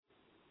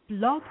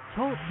Blog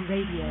Talk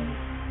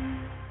Radio.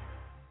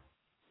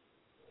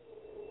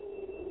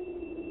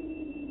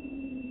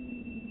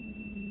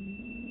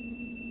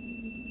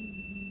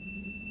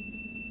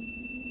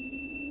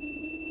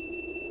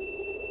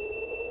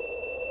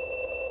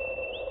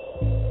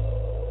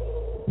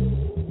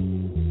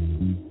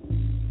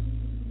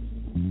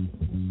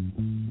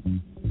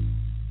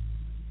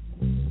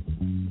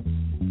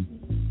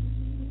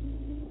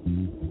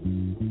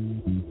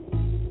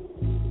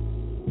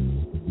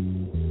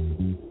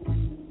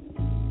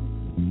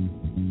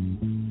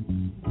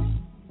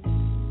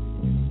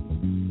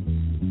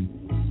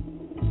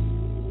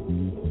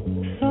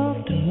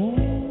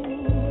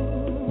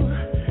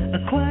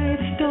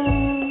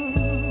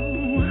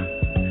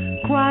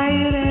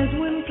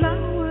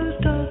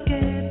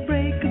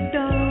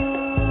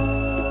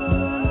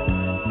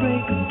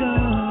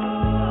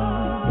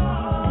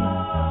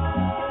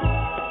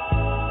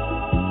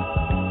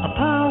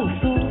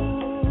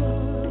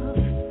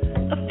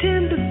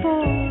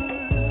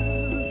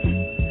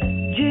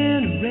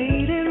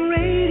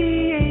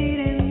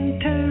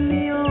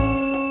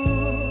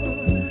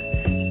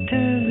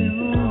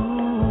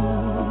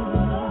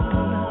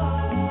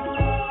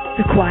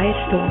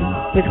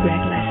 With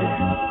Greg Lesser.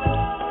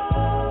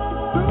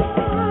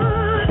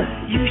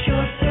 You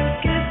sure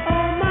get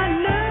all my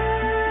love.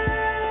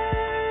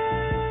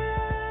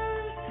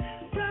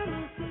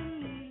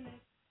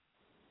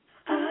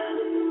 I'm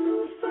in the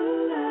mood for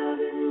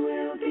loving.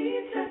 We'll be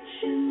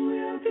touching,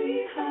 we'll be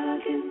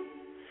hugging.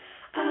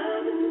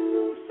 I'm in the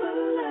mood for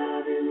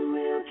loving.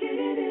 We'll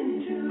get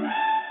into it.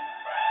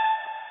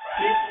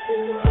 It's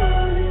in the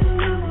morning,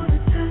 I wanna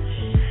touch.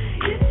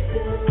 It's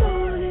in the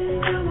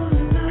morning, I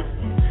wanna love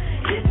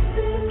you.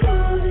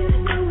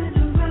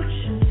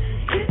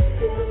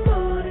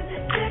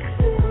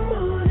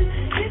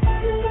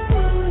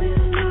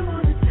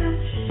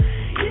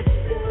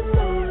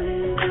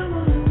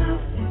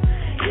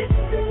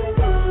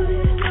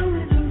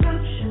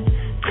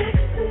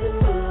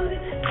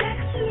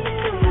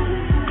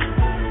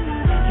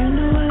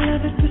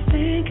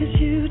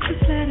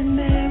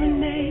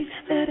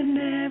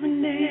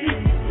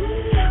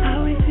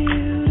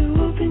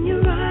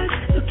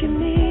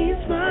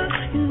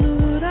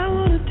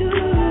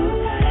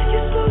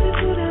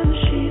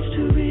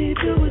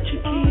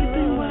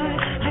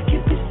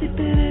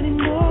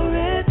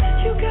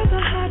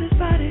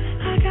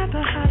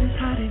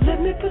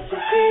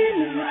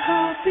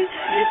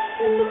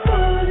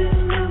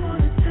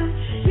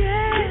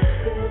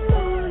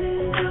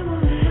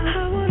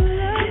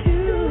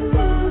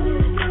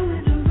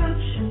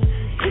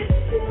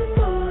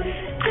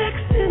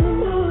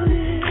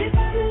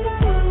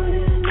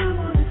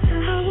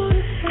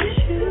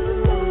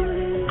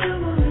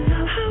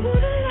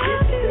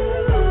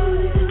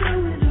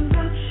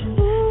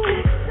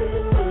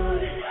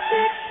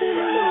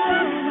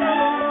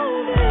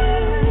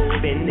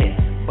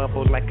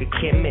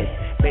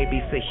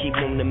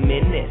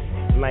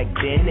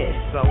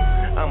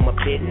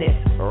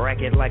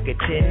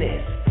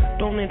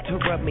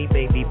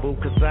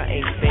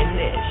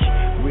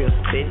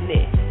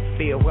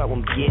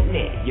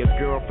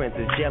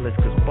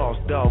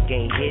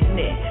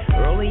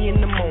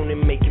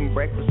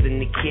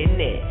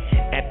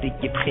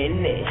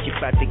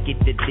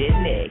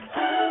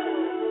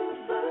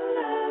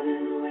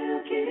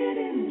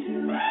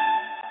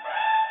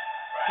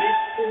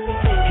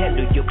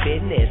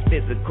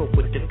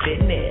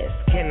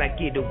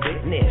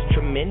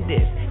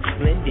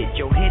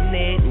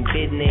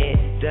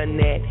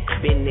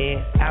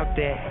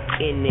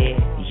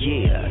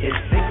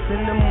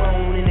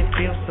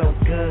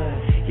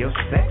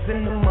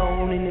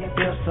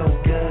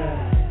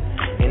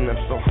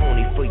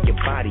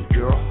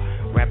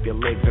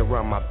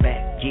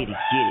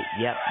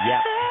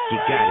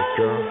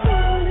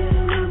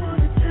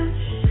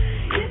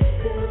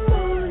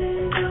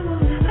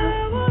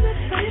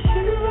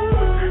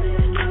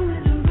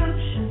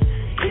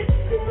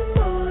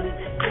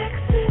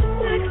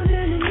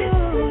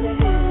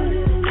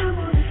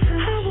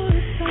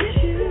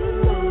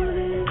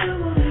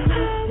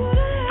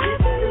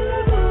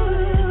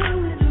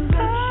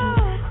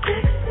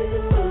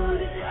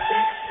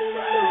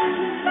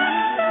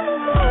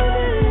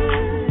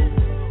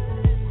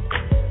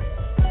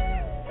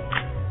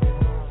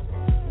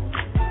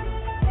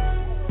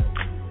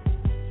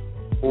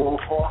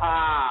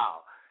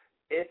 Wow.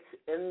 It's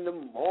in the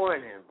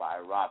Morning by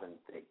Robin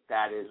Thicke.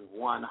 That is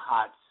one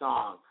hot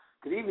song.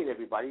 Good evening,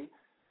 everybody.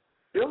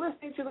 You're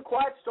listening to The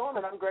Quiet Storm,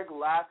 and I'm Greg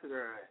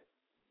Lassiter,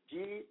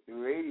 G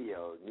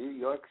Radio, New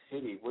York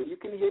City, where you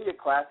can hear your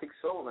classic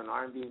soul and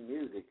R&B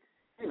music,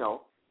 you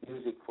know,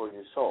 music for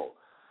your soul.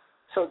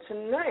 So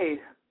tonight,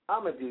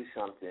 I'm going to do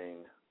something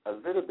a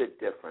little bit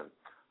different.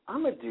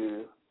 I'm going to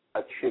do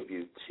a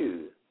tribute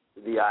to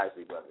the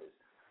Isley Brothers.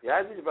 The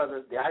Isley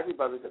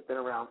Brothers have been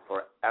around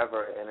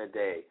forever and a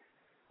day.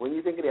 When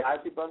you think of the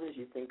Isley Brothers,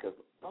 you think of,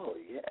 oh,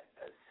 yeah,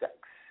 sex.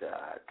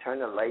 Turn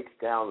the lights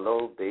down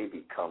low,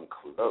 baby, come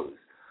close.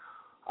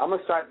 I'm going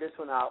to start this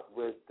one out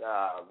with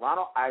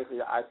Ronald Isley,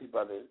 the Isley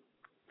Brothers,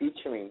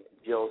 featuring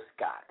Jill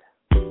Scott.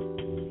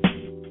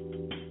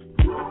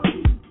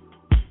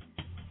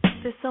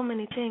 so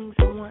many things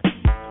I want to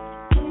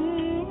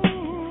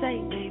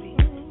say, baby.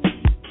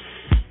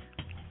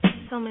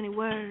 So many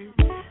words.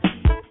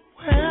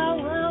 Well.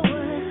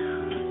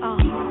 Oh.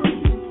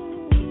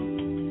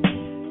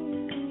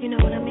 You know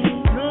what I mean?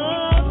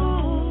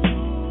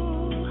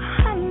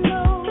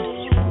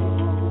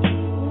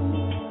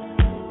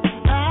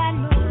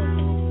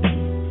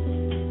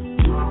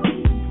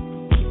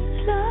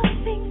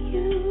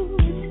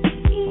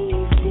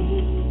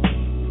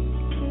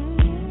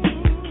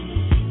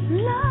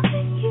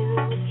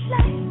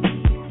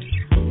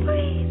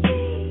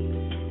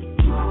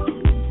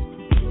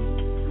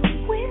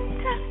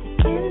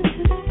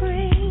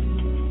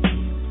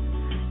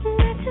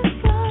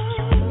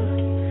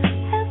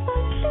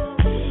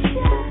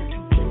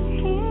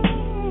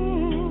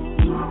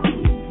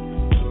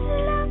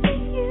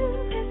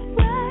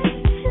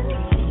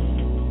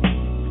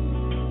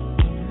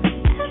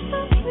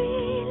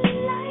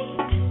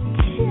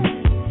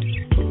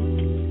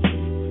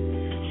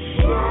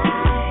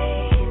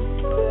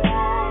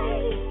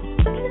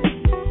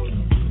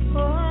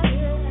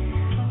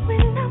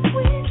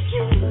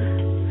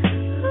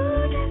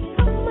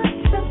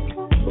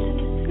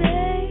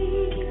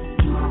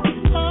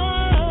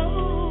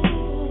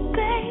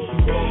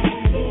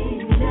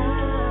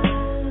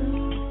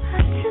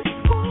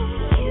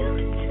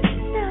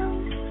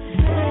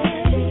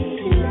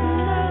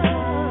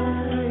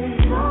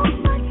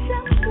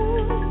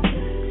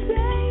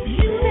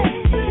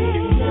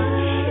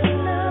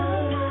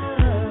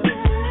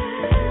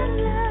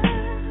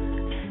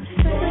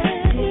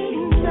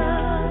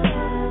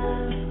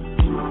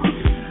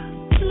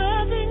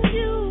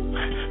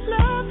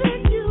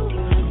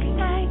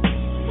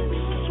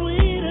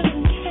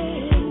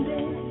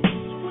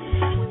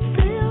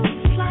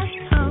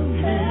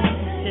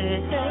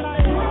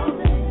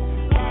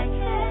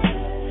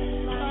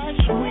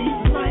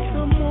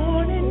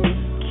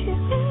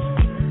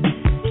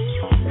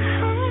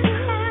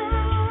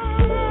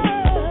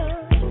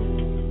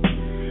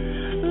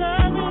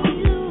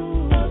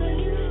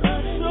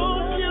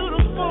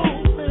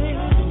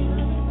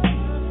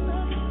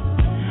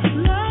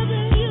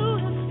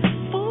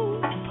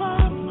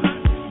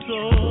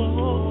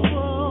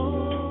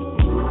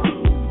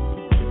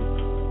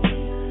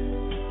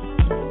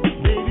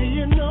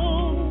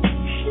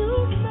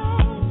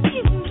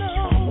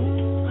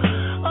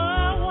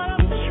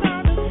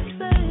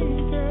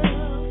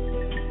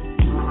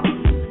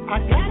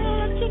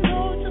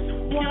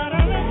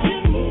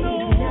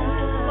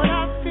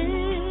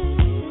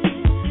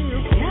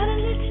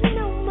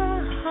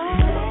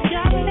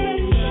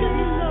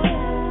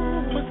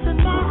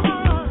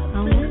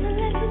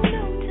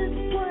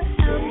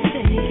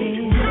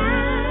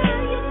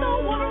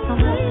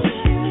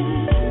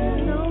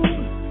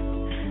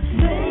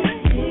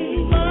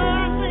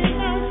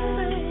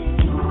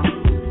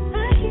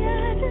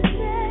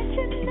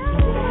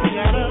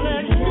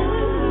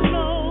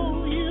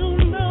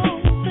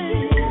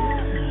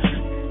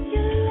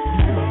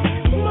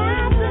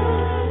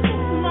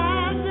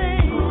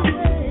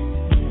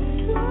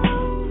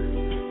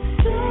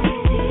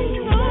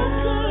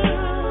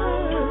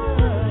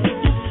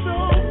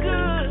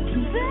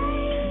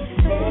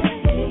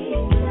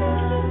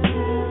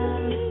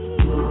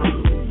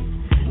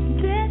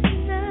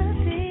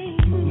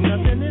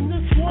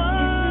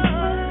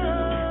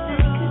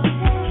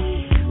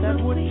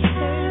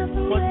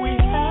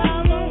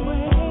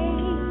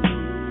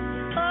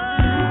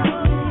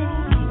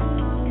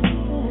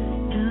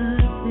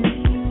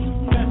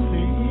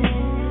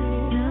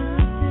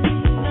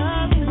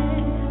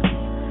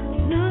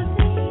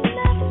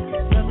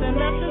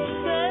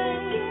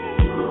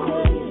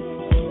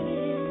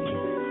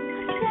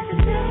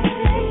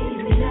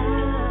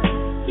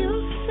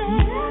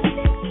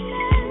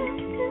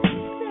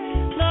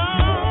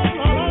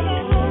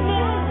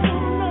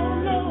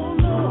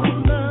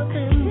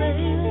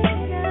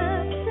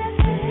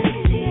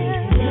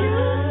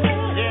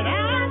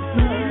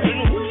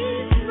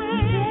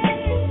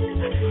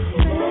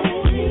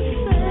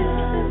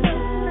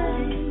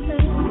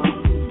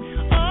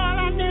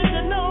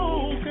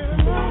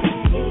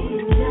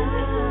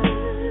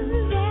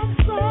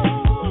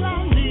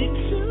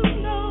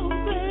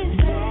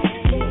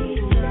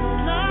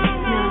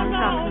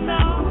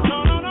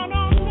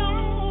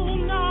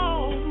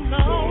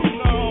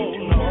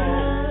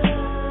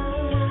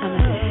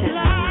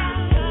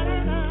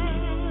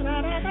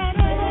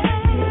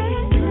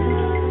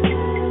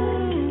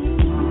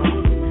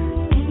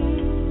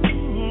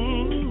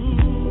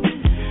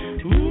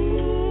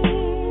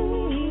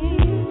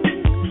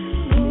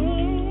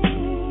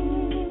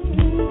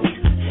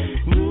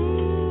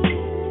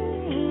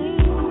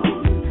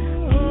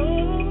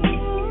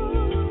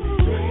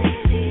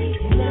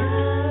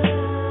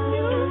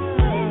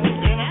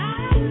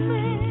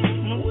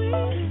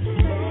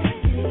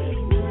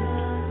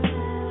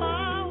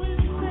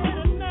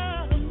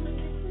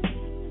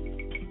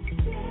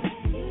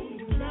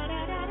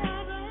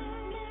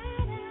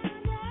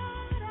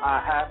 I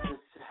have to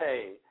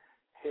say,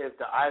 if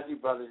the Isley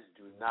Brothers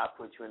do not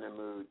put you in the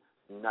mood,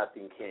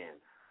 nothing can.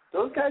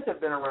 Those guys have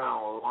been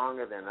around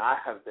longer than I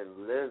have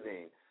been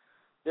living.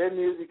 Their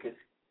music is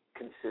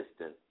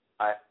consistent.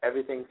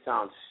 Everything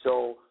sounds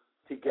so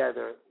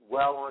together,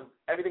 well on.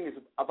 Everything is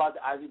about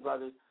the Isley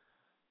Brothers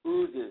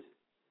oozes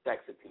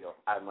sex appeal,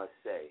 I must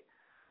say.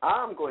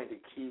 I'm going to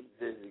keep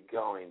this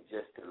going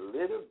just a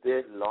little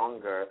bit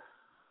longer.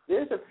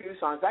 There's a few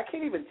songs. I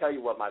can't even tell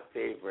you what my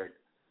favorite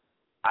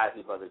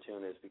Isley Brother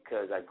tune is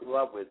because I grew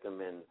up with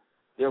them and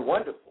they're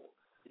wonderful.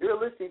 You're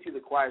listening to The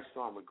Quiet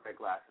Storm with Greg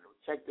Lassiter.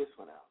 Check this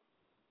one out.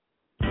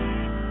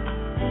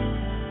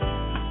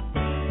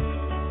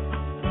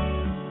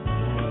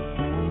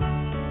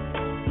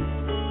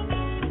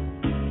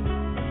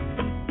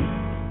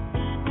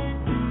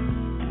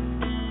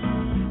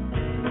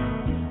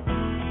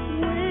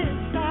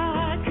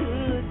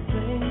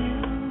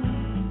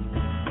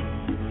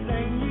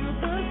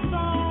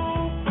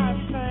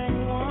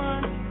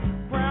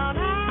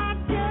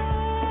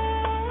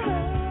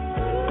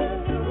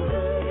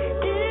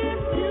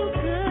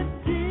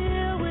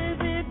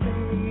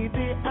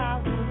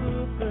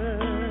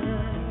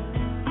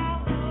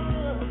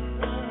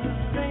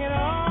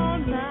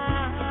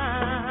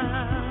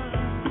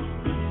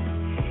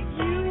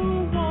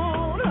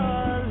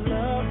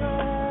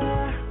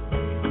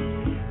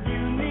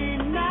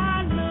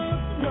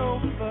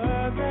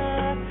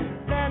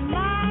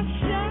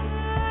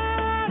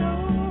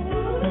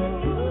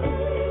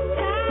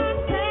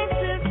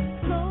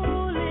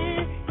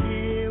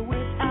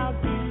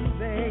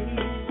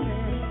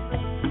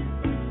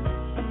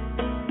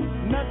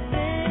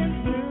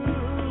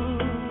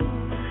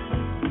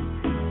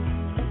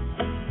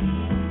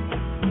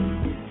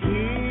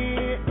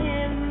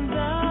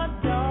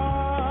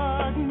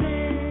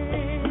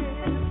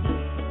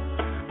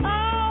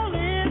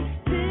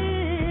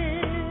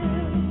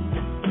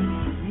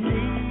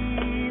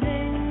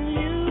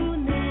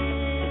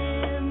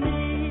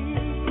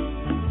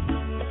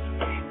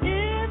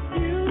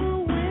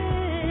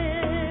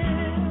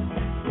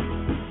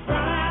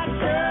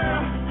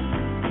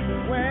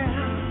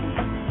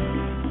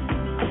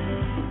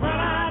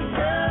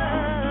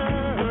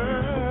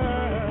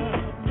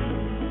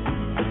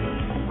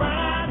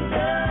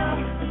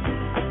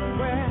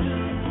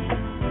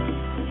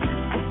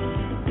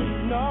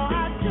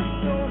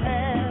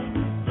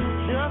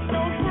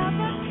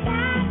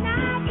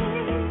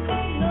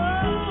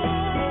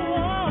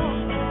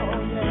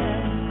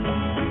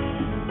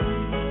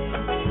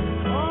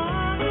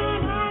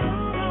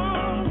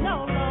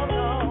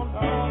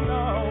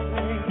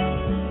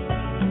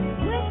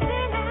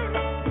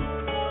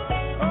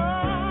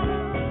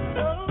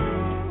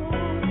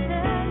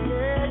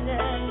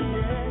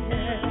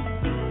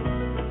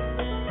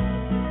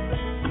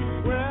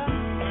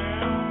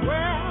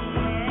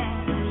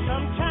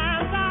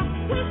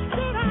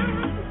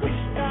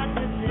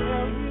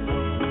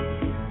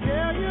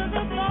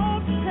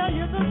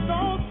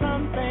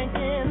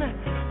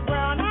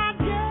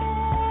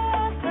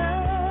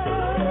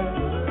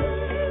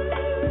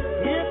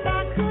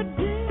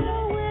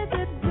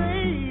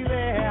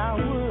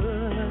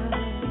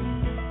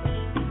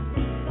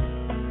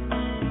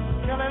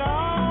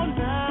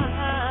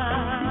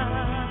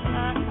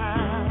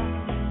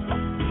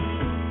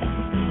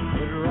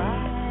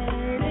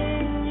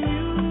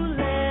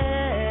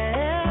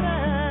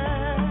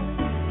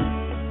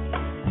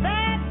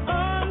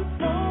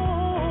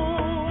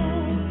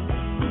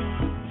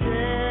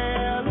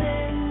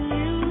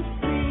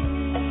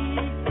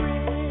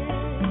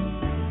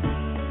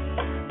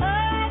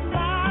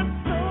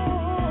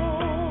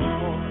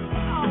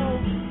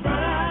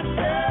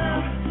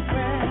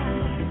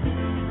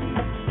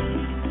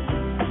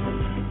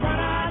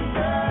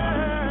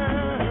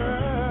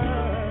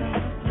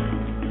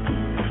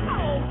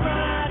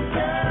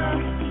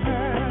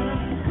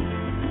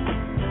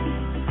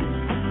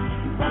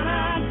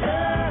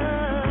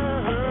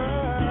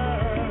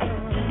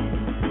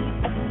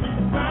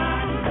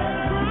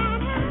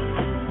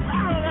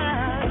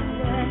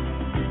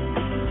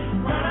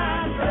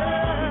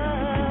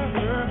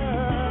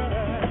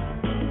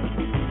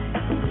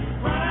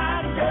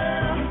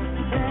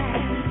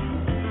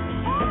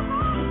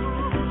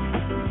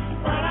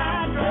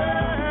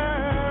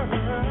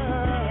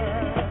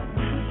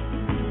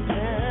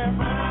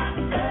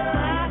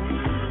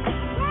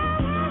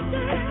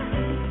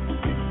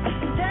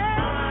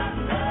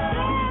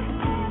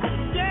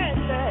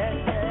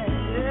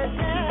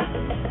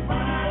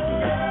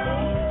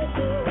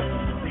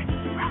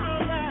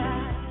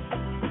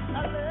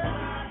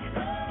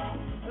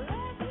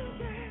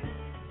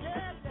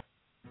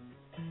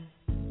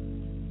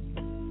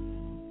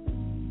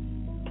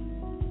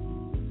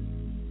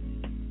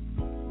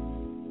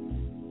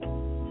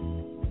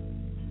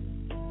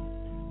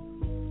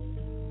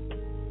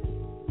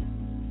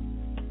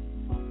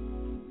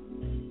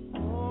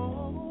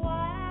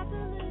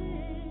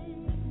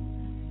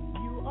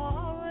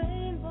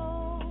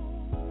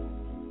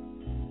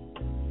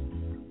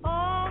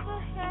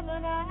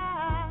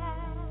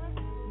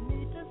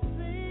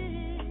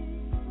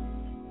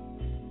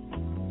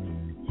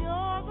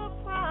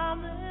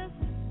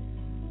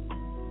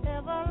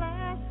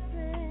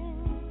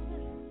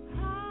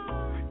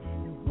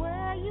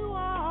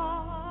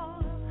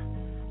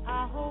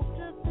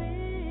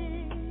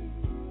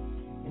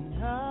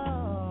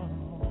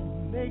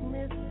 Make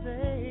me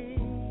say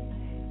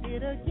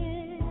it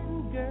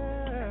again,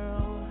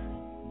 girl.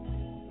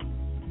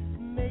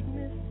 Make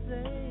me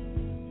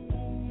say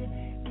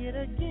it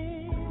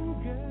again,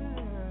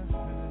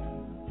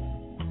 girl.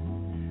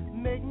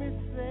 Make me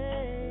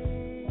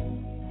say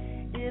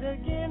it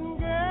again,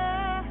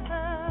 girl.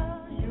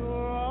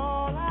 You're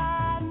all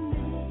I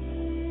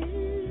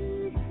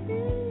need.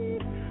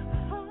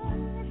 Oh,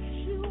 yes,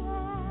 you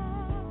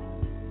are.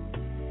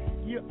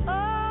 You're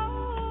all.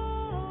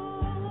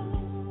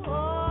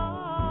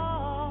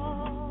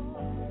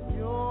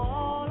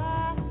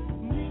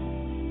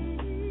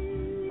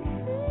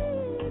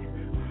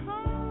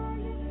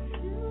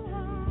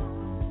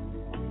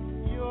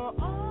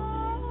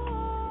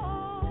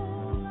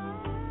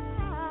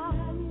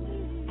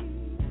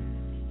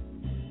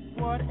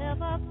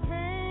 Whatever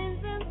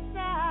pain's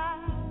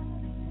inside,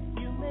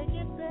 you make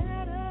it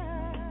better.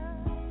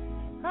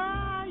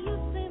 Ah, you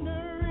seem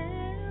to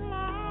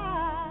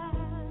realize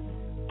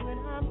when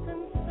I'm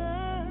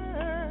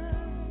concerned.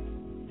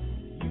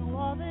 You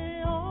are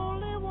the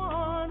only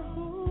one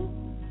who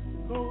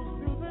goes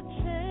through the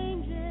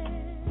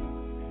changes.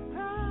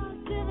 Ah,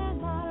 giving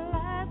my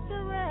life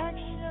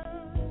direction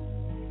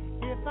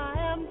if I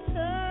am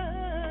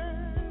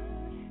turned.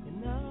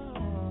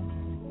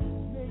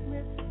 And make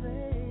me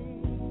say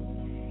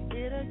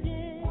it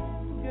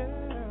again,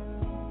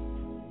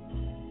 girl.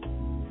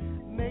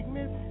 Make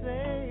me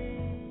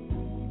say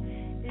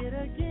it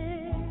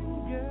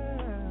again,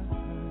 girl.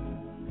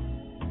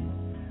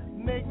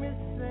 Make me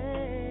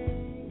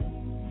say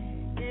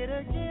it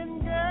again,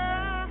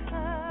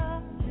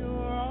 girl.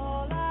 You're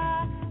all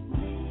I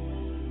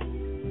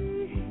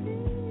need.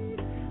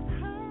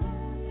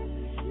 Oh,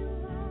 yes, you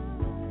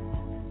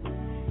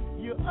are.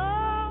 You're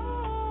all.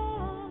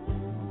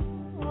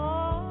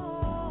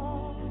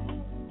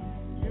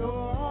 You're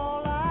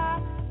all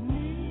I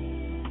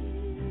need.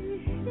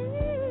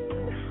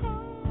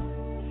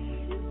 Oh,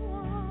 you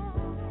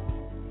are.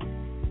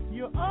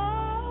 You're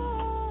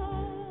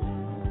all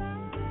I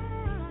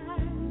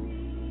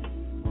need.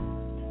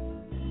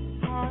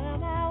 How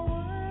am I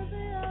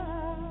worthy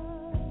of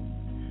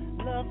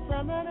love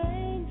from an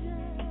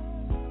angel,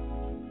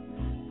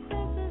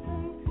 princess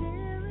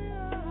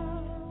imperial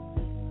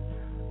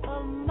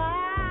of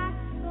my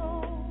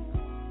soul?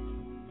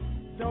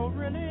 Don't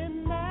really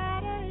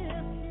matter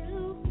if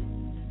you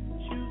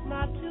choose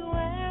not to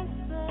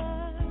answer.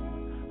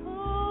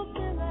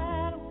 Hoping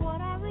that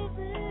what I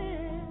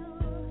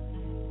reveal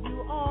you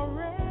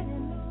already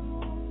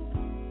know.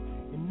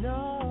 You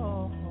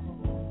know,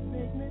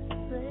 make me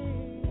say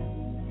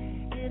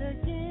it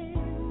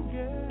again,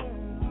 girl.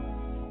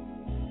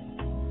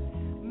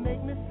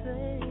 Make me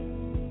say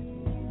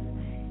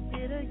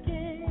it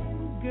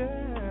again,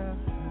 girl.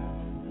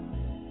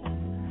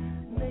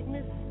 Make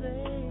me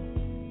say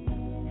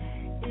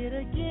it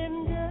again,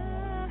 girl.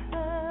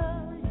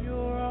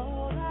 You're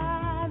all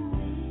I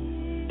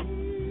need.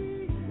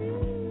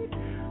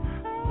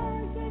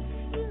 Oh, yes,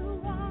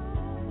 you are.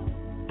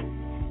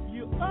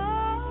 You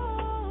are.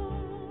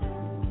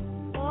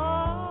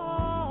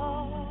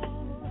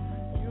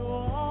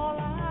 You're all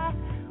I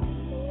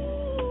need.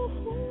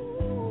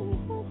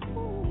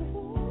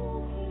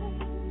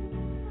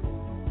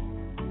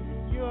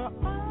 You're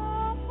all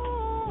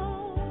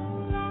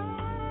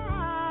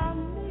I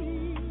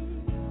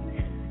need.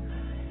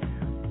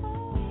 Oh,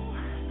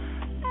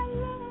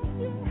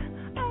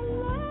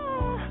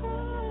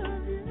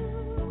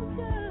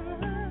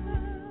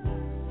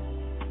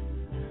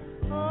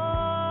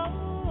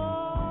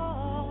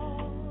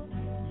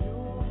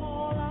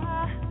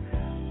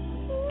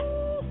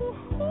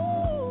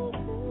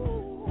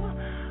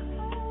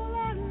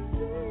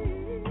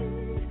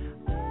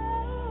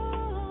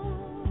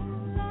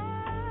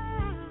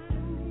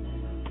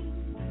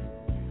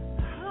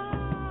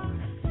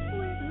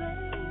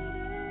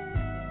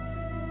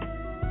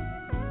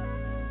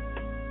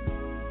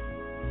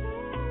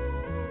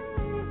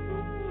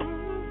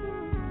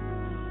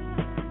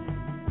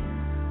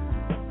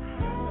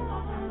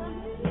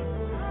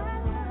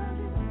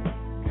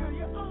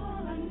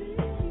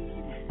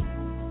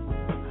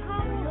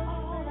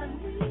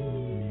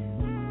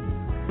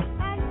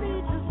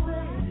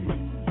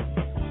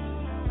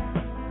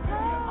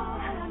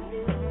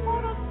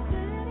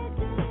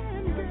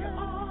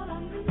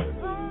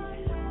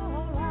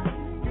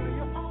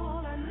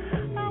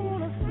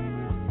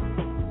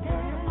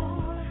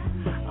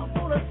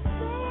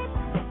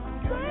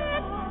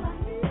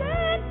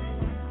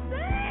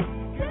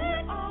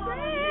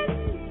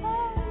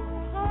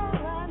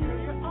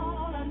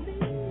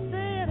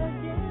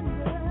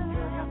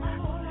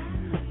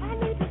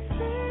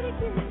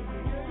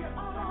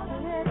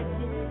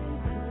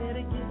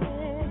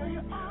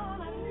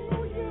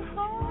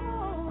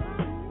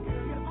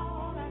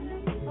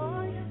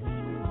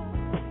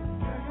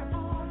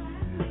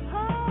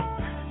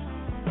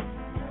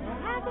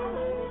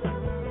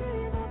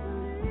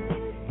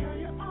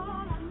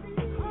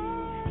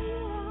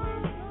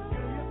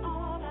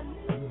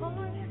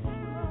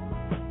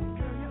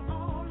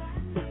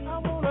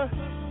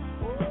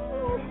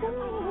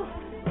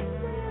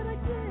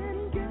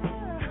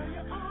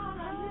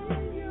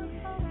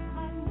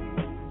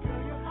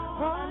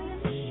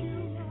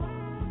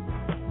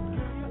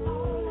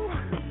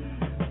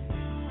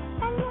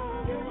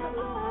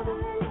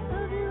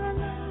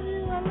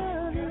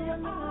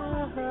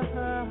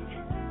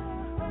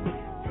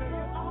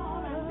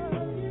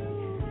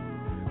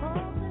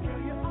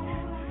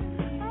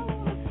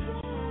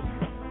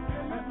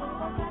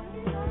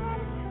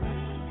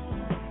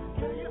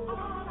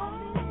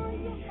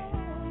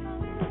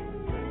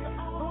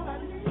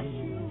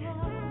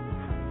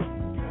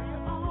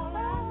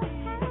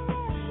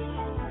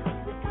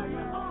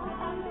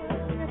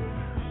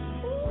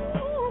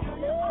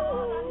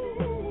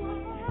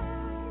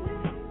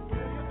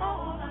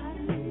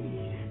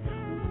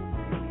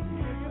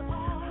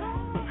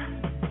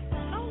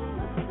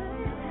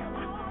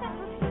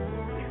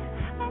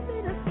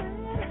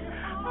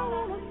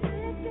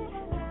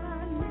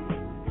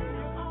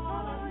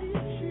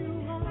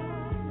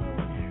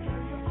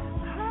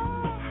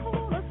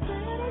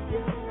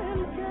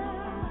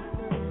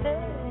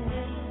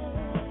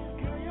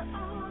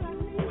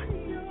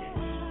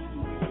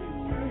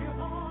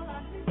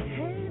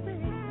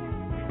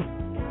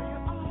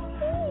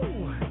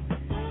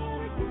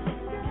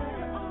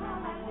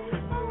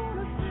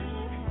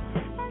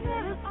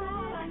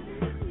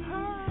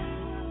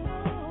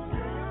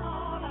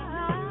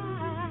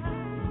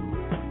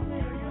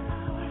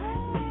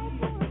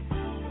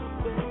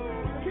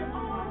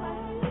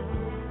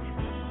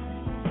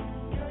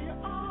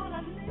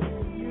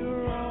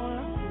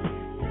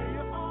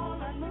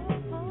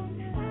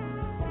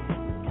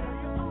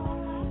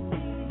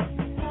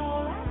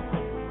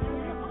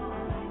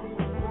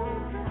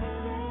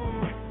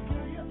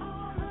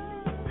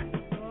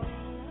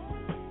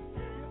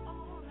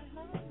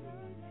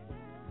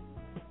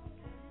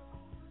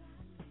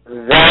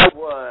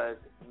 was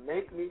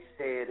Make Me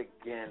Say It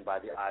Again by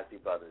the Isley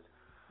Brothers.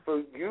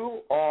 For you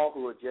all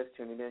who are just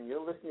tuning in,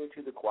 you're listening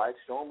to The Quiet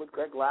Storm with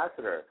Greg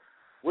Lassiter.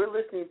 We're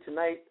listening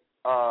tonight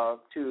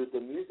to the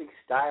music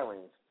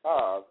stylings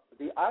of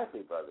the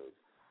Isley Brothers.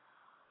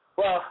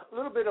 Well, a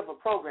little bit of a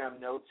program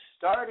note.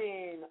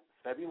 Starting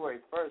February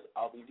 1st,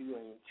 I'll be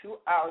doing 2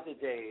 hours a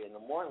day in the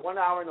morning, 1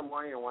 hour in the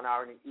morning and 1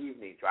 hour in the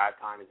evening. Drive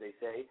time, as they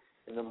say,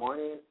 in the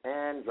morning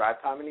and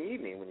drive time in the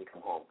evening when you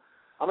come home.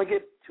 I'm going to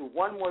get to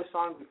one more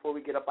song before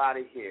we get up out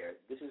of here.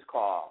 This is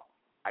called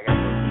I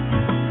Got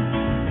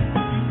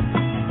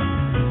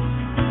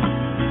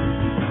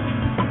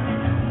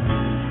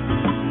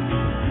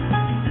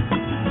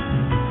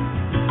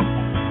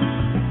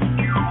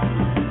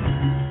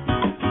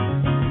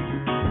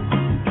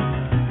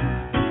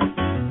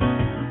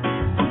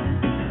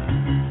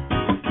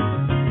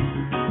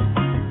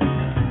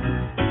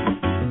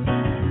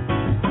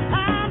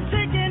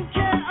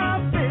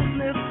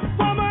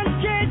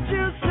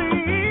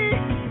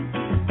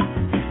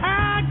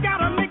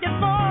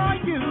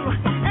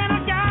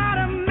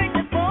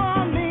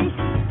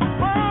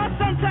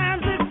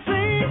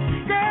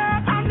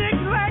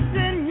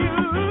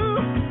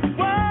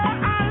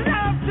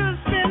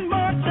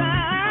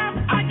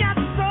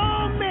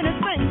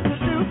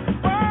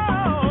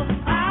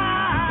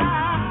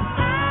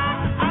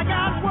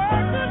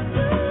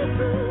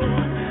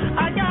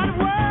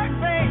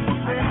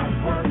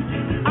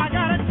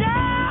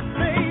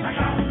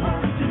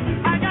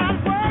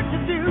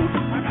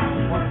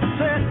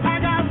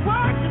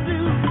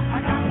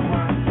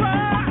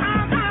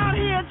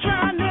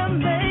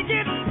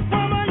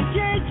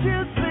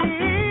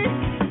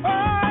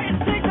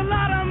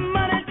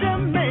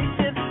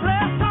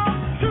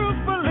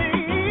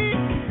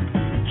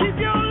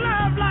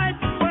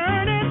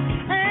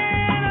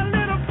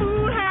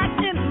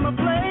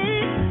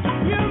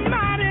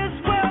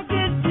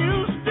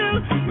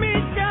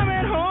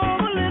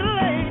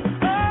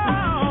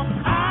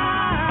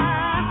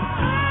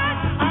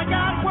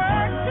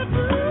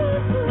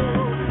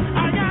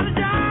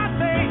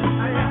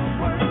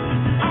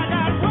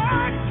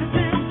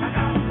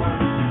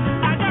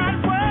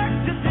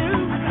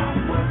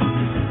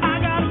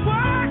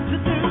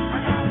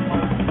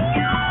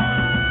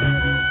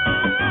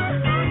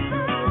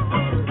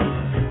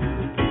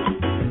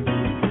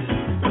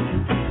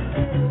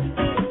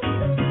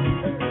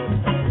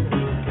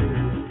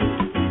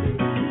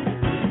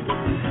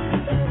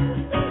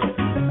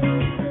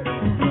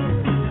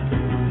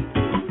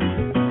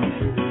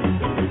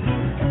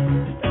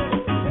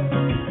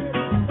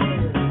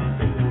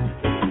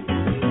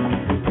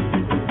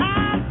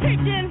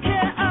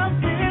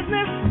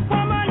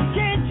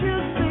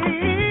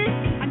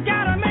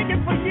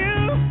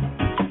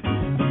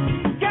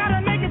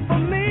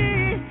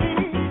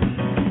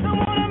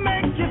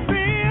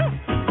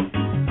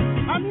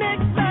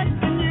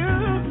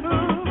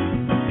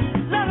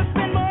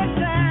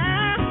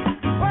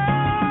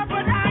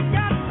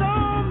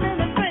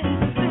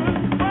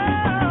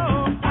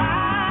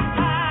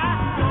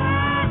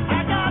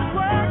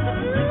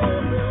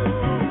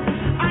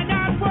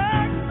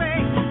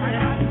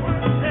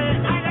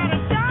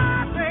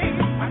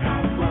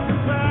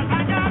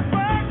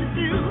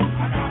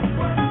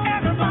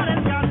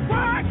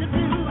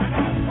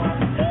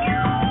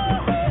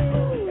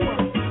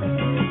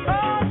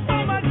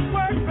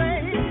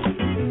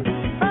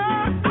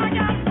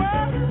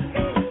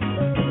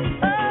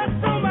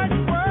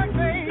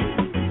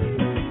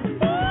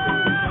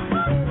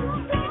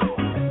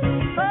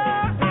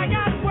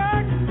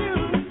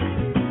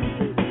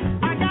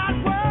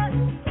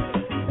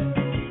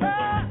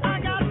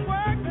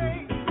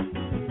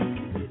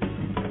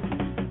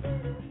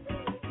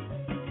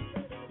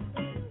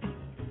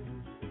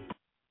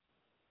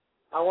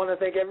I want to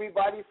thank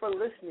everybody for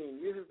listening.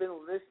 You have been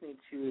listening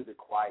to The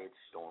Quiet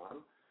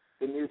Storm,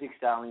 the music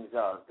stylings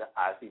of the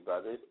Isley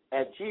Brothers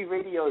at G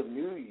Radio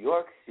New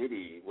York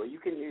City, where you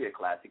can hear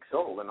classic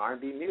soul and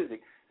R&B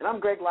music. And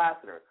I'm Greg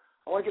Lassiter.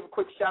 I want to give a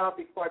quick shout-out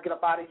before I get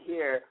up out of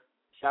here.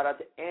 Shout-out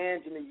to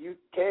Ange in the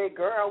UK.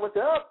 Girl, what's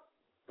up?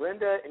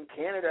 Brenda in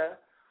Canada.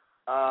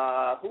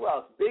 Who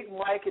else? Big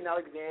Mike in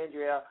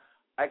Alexandria.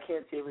 I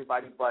can't see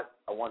everybody, but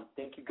I want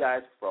to thank you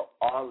guys for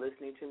all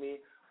listening to me.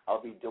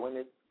 I'll be doing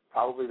it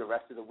probably the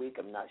rest of the week.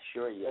 I'm not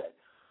sure yet.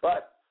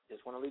 But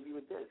just want to leave you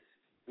with this.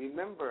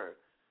 Remember,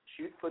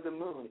 shoot for the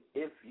moon.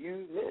 If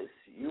you miss,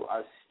 you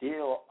are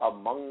still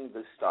among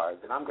the stars.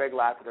 And I'm Greg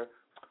Lassiter.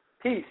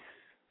 Peace.